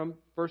word from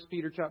 1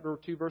 Peter chapter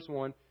 2, verse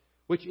 1,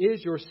 which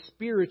is your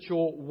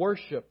spiritual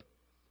worship.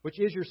 Which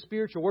is your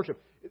spiritual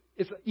worship.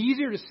 It's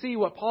easier to see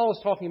what Paul is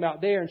talking about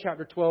there in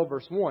chapter 12,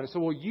 verse 1. So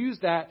we'll use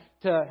that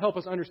to help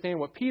us understand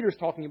what Peter's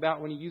talking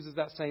about when he uses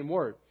that same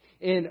word.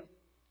 In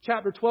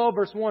chapter 12,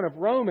 verse 1 of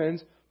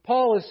Romans,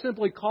 Paul is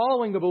simply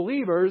calling the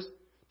believers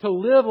to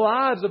live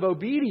lives of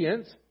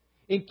obedience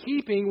in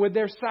keeping with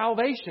their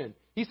salvation.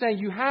 He's saying,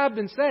 you have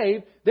been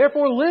saved,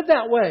 therefore live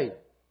that way.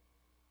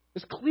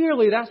 It's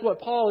clearly that's what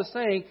Paul is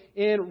saying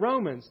in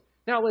Romans.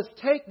 Now let's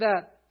take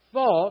that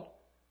thought,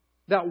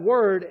 that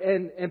word,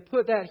 and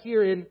put that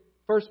here in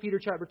 1 Peter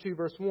chapter 2,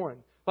 verse 1.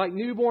 Like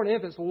newborn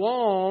infants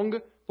long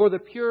for the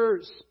pure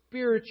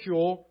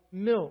spiritual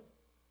milk.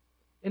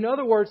 In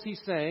other words,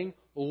 he's saying,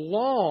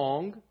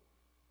 long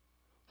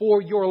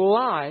for your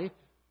life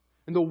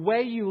and the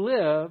way you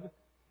live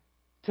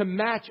to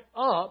match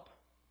up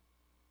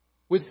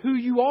with who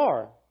you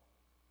are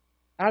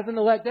as an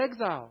elect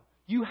exile.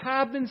 You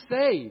have been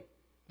saved.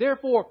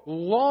 Therefore,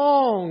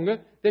 long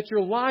that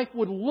your life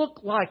would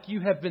look like you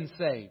have been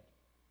saved.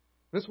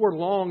 This word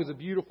long is a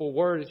beautiful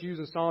word. It's used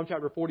in Psalm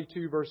chapter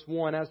 42, verse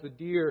 1. As the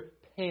deer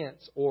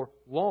pants or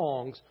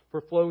longs for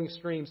flowing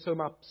streams, so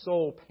my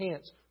soul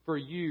pants for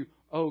you,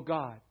 O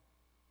God.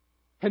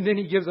 And then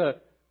he gives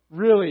a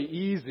really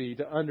easy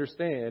to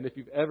understand, if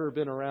you've ever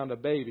been around a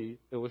baby,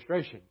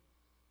 illustration.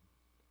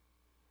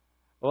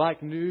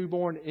 Like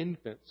newborn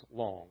infants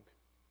long.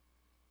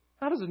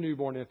 How does a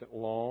newborn infant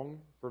long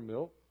for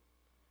milk?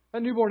 A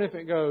newborn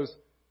infant goes,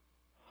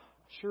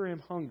 I sure am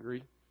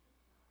hungry.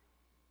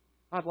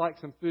 I'd like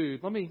some food.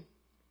 Let me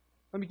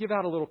give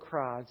out a little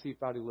cry and see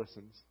if anybody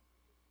listens.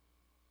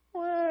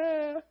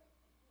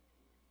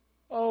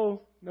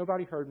 Oh,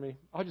 nobody heard me.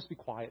 I'll just be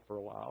quiet for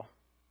a while.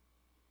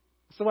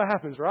 So what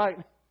happens, right?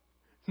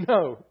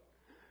 No.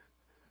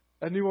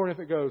 A newborn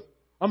infant goes,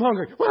 I'm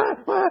hungry.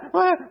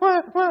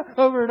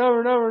 Over and over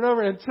and over and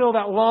over until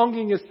that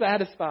longing is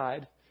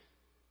satisfied.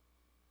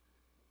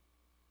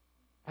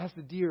 As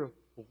the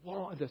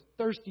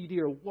thirsty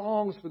deer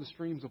longs for the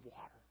streams of water.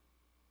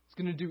 It's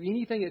going to do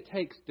anything it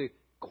takes to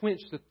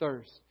quench the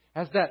thirst.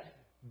 As that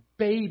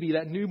baby,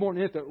 that newborn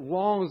infant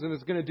longs and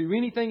is going to do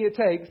anything it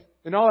takes,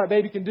 and all that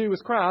baby can do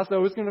is cry.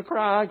 So it's going to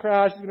cry and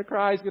cry. She's going to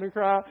cry. He's going to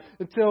cry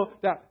until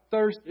that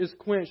thirst is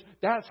quenched.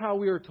 That's how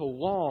we are to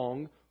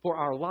long for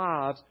our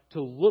lives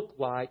to look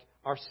like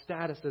our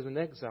status as an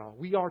exile.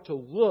 We are to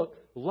look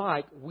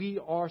like we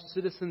are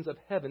citizens of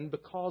heaven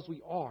because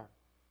we are.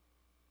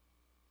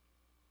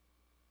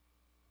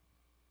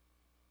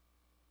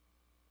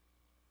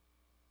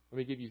 Let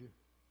me give you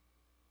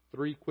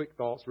 3 quick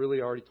thoughts. Really,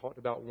 I already talked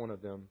about one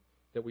of them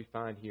that we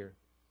find here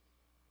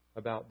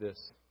about this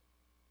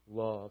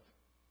love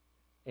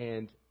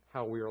and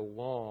how we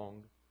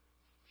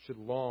should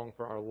long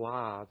for our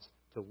lives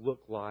to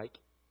look like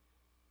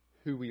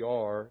who we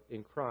are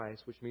in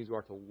Christ, which means we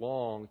are to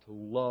long to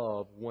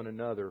love one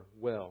another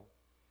well.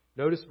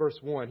 Notice verse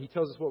 1. He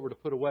tells us what we're to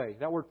put away.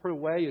 That word put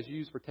away is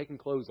used for taking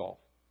clothes off.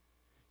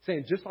 He's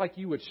saying just like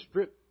you would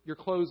strip your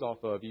clothes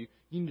off of you,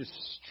 you can just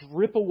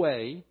strip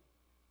away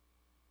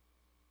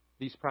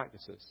these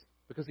practices.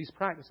 Because these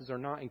practices are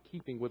not in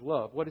keeping with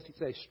love. What does he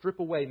say? Strip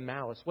away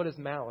malice. What is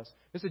malice?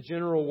 It's a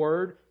general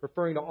word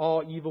referring to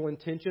all evil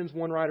intentions.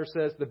 One writer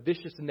says the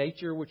vicious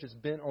nature which is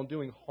bent on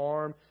doing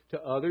harm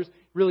to others.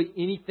 Really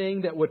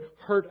anything that would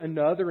hurt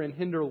another and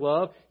hinder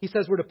love. He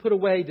says we're to put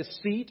away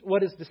deceit.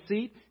 What is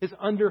deceit? It's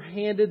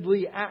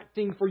underhandedly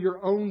acting for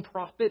your own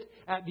profit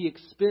at the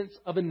expense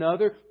of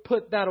another.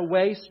 Put that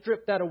away.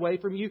 Strip that away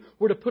from you.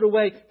 We're to put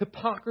away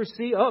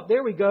hypocrisy. Oh,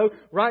 there we go.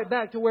 Right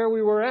back to where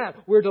we were at.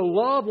 We're to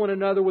love one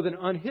another with an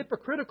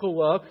unhypocritical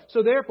love.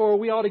 So therefore,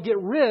 we ought to get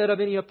rid of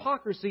any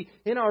hypocrisy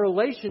in our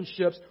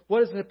relationships.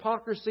 What is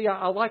hypocrisy?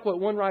 I like what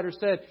one writer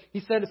said.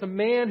 He said it's a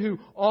man who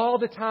all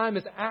the time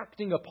is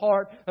acting a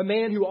part, a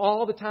man who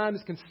all the time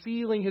is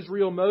concealing his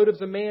real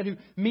motives, a man who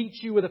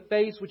meets you with a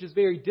face which is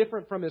very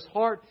different from his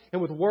heart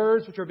and with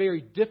words which are very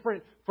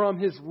different from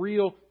his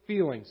real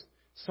feelings.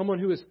 Someone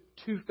who is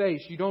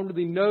two-faced. You don't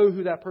really know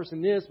who that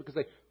person is because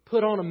they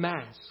put on a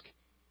mask.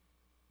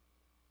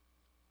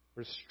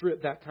 We're to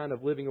strip that kind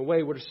of living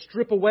away. We're to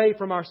strip away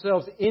from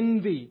ourselves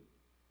envy.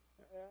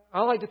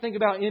 I like to think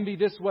about envy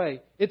this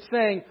way. It's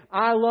saying,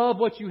 I love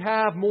what you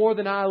have more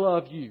than I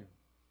love you.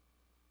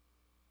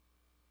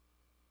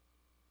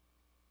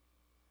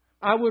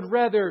 I would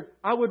rather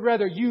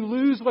you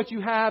lose what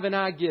you have and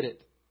I get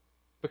it.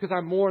 Because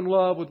I'm more in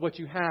love with what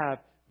you have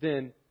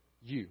than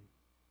you.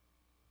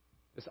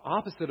 It's the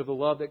opposite of the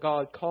love that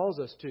God calls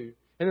us to.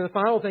 And then the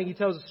final thing he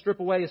tells us to strip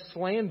away is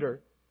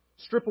slander.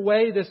 Strip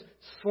away this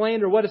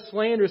slander. What is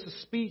slander? It's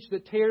a speech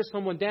that tears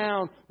someone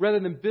down rather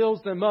than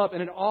builds them up.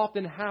 And it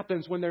often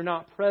happens when they're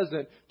not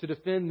present to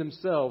defend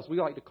themselves. We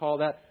like to call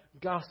that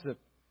gossip.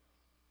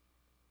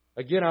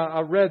 Again,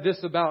 I read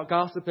this about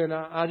gossip, and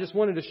I just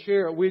wanted to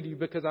share it with you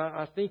because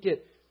I think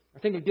it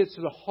gets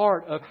to the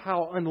heart of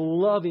how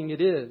unloving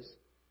it is.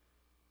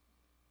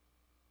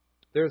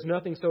 There's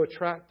nothing so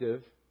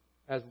attractive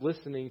as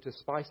listening to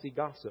spicy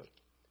gossip,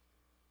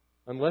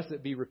 unless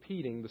it be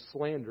repeating the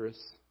slanderous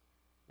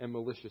and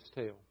malicious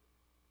tale.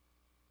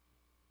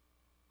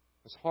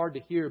 It's hard to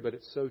hear, but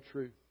it's so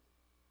true.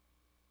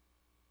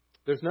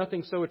 There's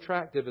nothing so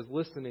attractive as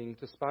listening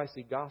to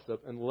spicy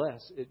gossip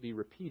unless it be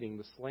repeating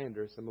the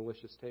slanderous and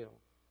malicious tale.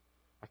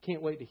 I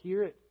can't wait to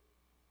hear it.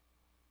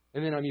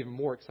 And then I'm even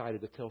more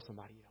excited to tell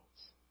somebody else.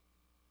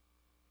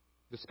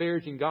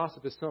 Disparaging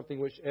gossip is something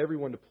which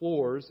everyone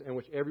deplores and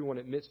which everyone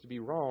admits to be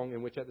wrong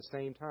and which at the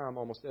same time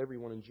almost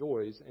everyone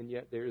enjoys. And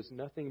yet there is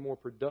nothing more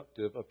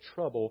productive of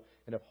trouble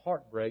and of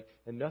heartbreak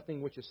and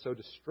nothing which is so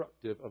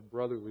destructive of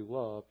brotherly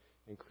love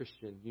and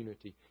Christian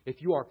unity.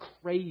 If you are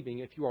craving,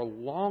 if you are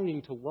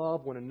longing to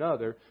love one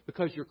another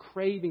because you're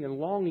craving and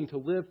longing to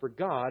live for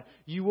God,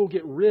 you will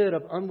get rid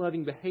of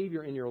unloving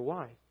behavior in your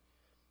life.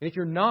 And if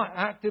you're not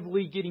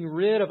actively getting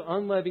rid of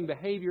unloving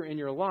behavior in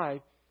your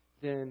life,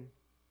 then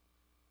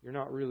you're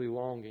not really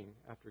longing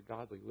after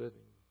godly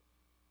living.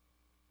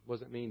 What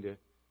does it mean to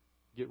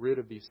get rid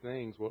of these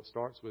things? Well, it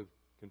starts with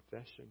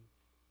confession.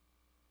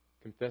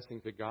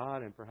 Confessing to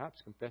God and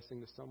perhaps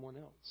confessing to someone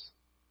else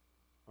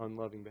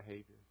unloving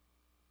behavior.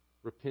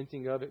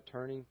 Repenting of it,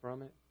 turning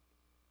from it.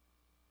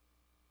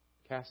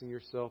 Casting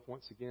yourself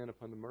once again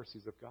upon the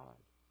mercies of God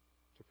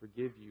to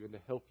forgive you and to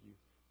help you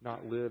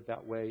not live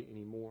that way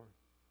anymore.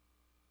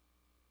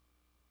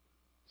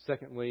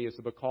 Secondly, it's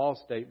a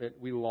because statement.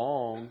 We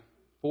long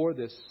for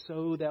this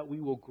so that we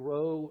will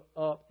grow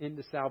up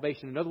into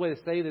salvation. Another way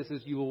to say this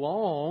is you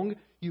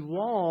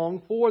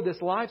long for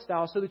this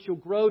lifestyle so that you'll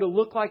grow to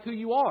look like who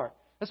you are.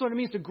 That's what it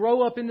means to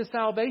grow up into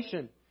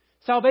salvation.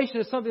 Salvation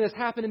is something that's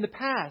happened in the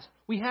past.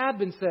 We have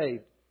been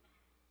saved.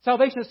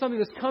 Salvation is something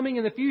that's coming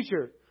in the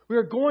future. We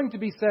are going to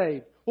be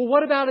saved. Well,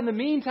 what about in the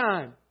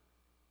meantime?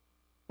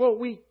 Well,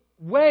 we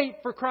wait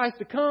for Christ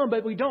to come,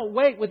 but we don't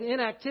wait with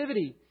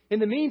inactivity. In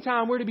the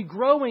meantime, we're to be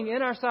growing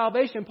in our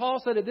salvation. Paul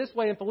said it this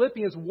way in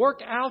Philippians, work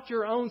out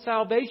your own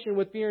salvation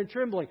with fear and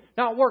trembling.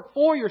 Not work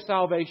for your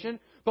salvation,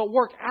 but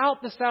work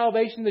out the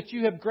salvation that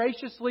you have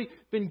graciously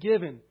been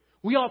given.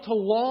 We ought to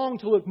long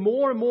to look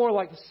more and more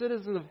like the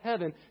citizens of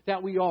heaven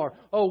that we are.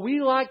 Oh, we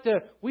like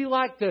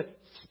to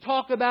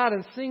talk about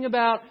and sing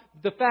about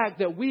the fact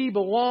that we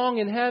belong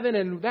in heaven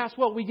and that's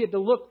what we get to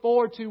look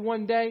forward to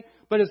one day.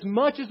 But as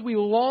much as we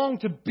long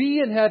to be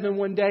in heaven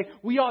one day,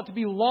 we ought to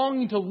be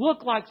longing to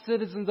look like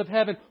citizens of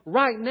heaven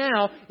right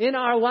now in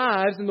our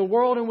lives, in the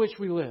world in which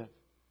we live.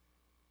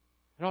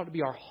 It ought to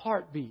be our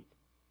heartbeat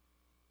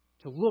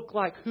to look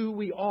like who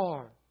we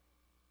are.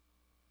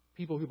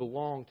 People who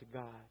belong to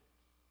God.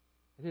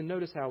 And then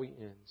notice how he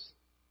ends.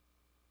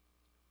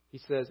 He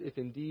says, if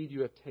indeed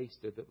you have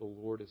tasted that the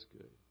Lord is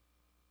good.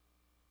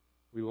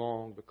 We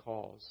long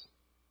because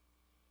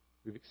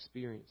we've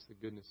experienced the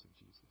goodness of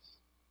Jesus.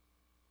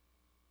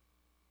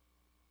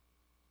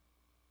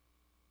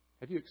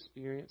 Have you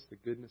experienced the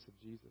goodness of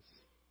Jesus?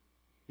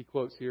 He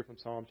quotes here from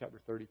Psalm chapter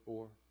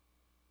 34.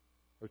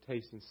 Oh,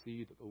 taste and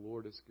see that the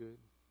Lord is good.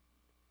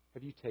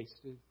 Have you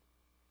tasted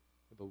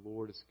that the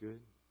Lord is good?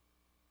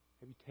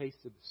 Have you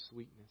tasted the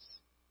sweetness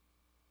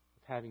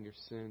of having your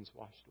sins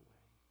washed away?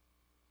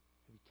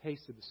 Have you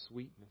tasted the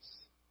sweetness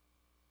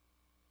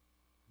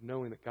of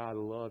knowing that God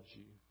loves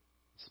you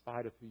in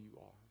spite of who you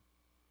are?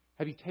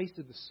 Have you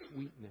tasted the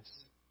sweetness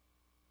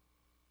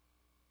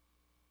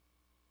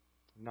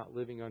of not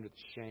living under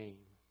the shame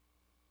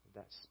of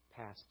that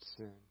past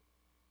sin?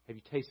 Have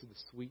you tasted the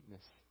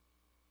sweetness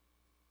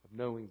of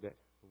knowing that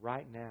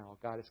right now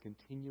God is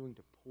continuing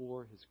to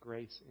pour His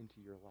grace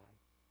into your life?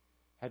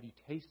 Have you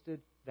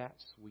tasted that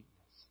sweetness?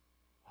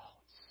 Oh,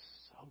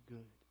 it's so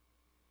good.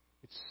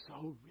 It's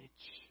so rich.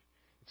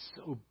 It's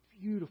so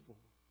beautiful.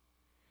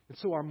 And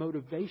so our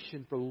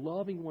motivation for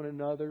loving one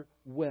another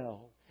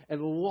well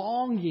and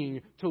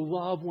longing to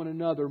love one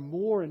another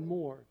more and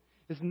more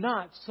is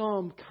not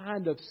some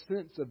kind of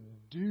sense of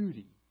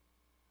duty.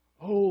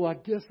 Oh, I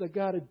guess I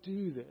got to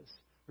do this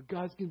or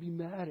God's going to be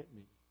mad at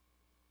me.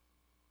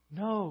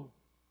 No.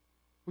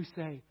 We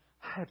say,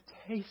 I have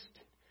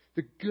tasted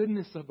the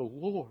goodness of the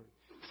Lord.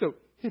 So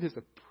it is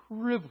a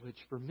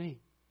privilege for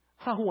me.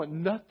 I want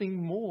nothing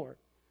more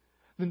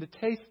than to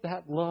taste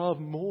that love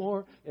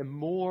more and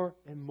more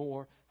and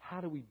more.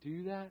 How do we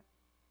do that?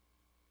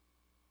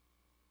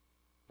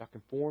 By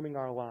conforming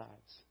our lives,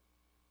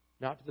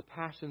 not to the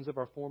passions of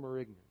our former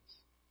ignorance,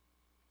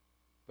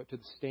 but to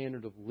the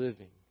standard of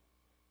living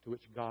to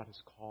which God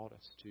has called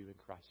us to in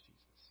Christ Jesus.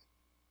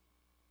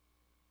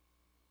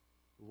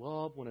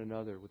 Love one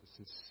another with a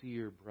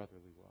sincere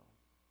brotherly love.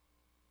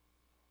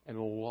 And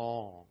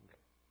long,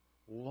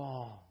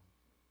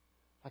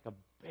 like a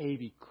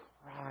baby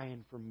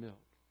crying for milk,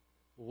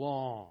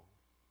 long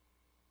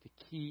to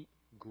keep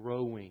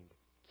growing.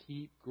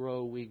 Keep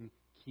growing.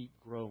 Keep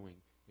growing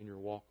in your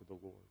walk with the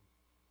Lord.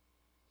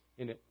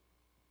 In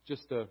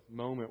just a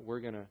moment, we're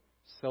going to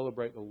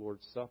celebrate the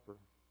Lord's Supper.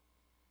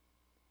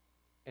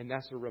 And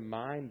that's a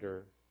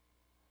reminder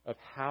of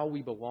how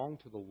we belong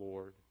to the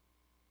Lord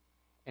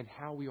and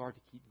how we are to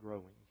keep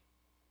growing.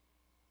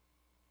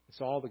 It's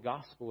all the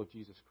gospel of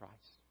Jesus Christ.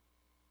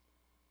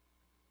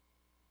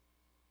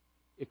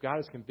 If God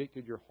has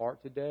convicted your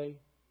heart today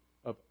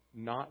of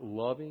not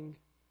loving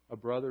a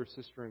brother or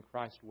sister in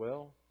Christ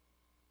well,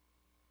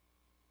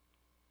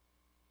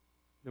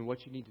 then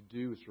what you need to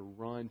do is to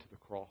run to the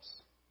cross.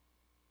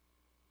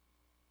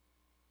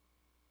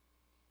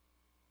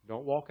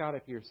 Don't walk out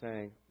of here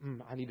saying,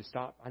 I need to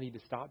stop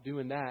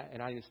doing that,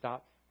 and I need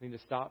to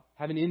stop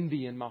having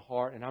envy in my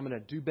heart, and I'm going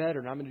to do better,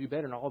 and I'm going to do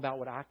better, and all about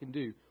what I can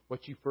do.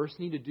 What you first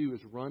need to do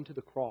is run to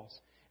the cross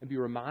and be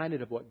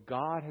reminded of what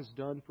God has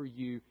done for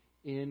you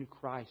in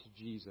Christ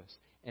Jesus.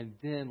 And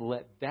then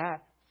let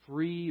that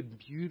free,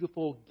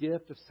 beautiful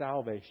gift of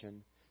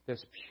salvation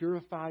that's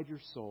purified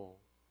your soul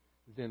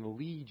then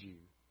lead you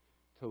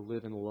to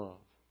live in love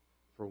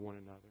for one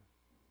another.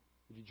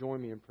 Would you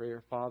join me in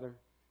prayer? Father,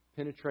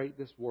 penetrate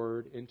this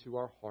word into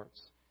our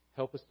hearts.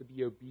 Help us to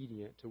be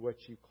obedient to what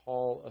you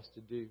call us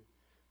to do.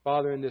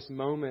 Father, in this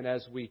moment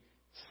as we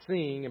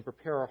sing and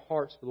prepare our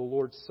hearts for the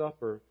Lord's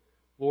Supper,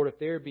 Lord, if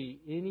there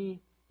be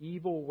any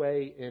evil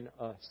way in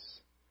us,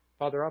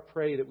 Father, I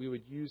pray that we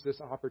would use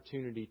this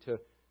opportunity to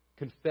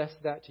confess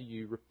that to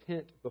you,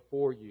 repent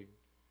before you,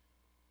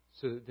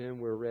 so that then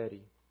we're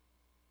ready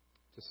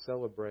to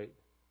celebrate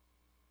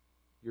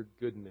your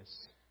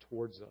goodness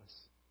towards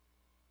us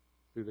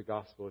through the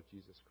gospel of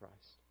Jesus Christ.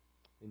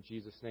 In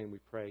Jesus' name we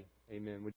pray. Amen.